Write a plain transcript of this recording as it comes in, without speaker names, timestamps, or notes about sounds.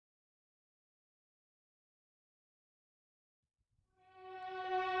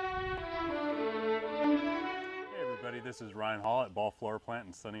this is Ryan Hall at FloraPlant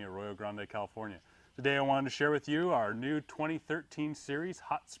in sunny Arroyo Grande, California. Today I wanted to share with you our new 2013 series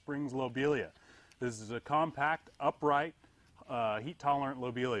Hot Springs Lobelia. This is a compact, upright, heat-tolerant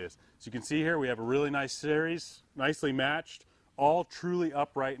lobelias. As you can see here, we have a really nice series, nicely matched, all truly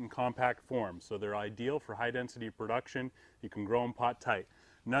upright and compact forms. So they're ideal for high-density production. You can grow them pot-tight.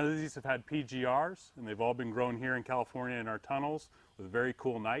 None of these have had PGRs, and they've all been grown here in California in our tunnels with very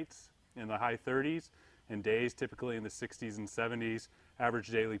cool nights in the high 30s and days typically in the 60s and 70s, average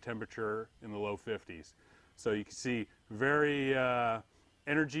daily temperature in the low 50s. So you can see very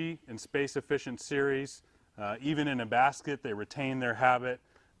energy and space efficient series. Even in a basket, they retain their habit,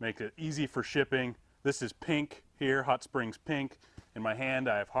 make it easy for shipping. This is pink here, Hot Springs pink. In my hand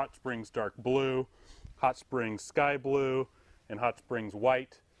I have Hot Springs dark blue, Hot Springs sky blue, and Hot Springs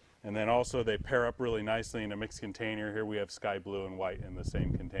white. And then also they pair up really nicely in a mixed container. Here we have sky blue and white in the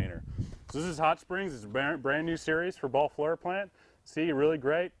same container. So this is Hot Springs. It's a brand new series for FloraPlant. See, really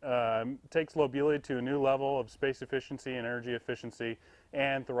great. Takes Lobelia to a new level of space efficiency and energy efficiency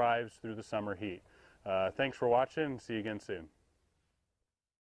and thrives through the summer heat. Thanks for watching. See you again soon.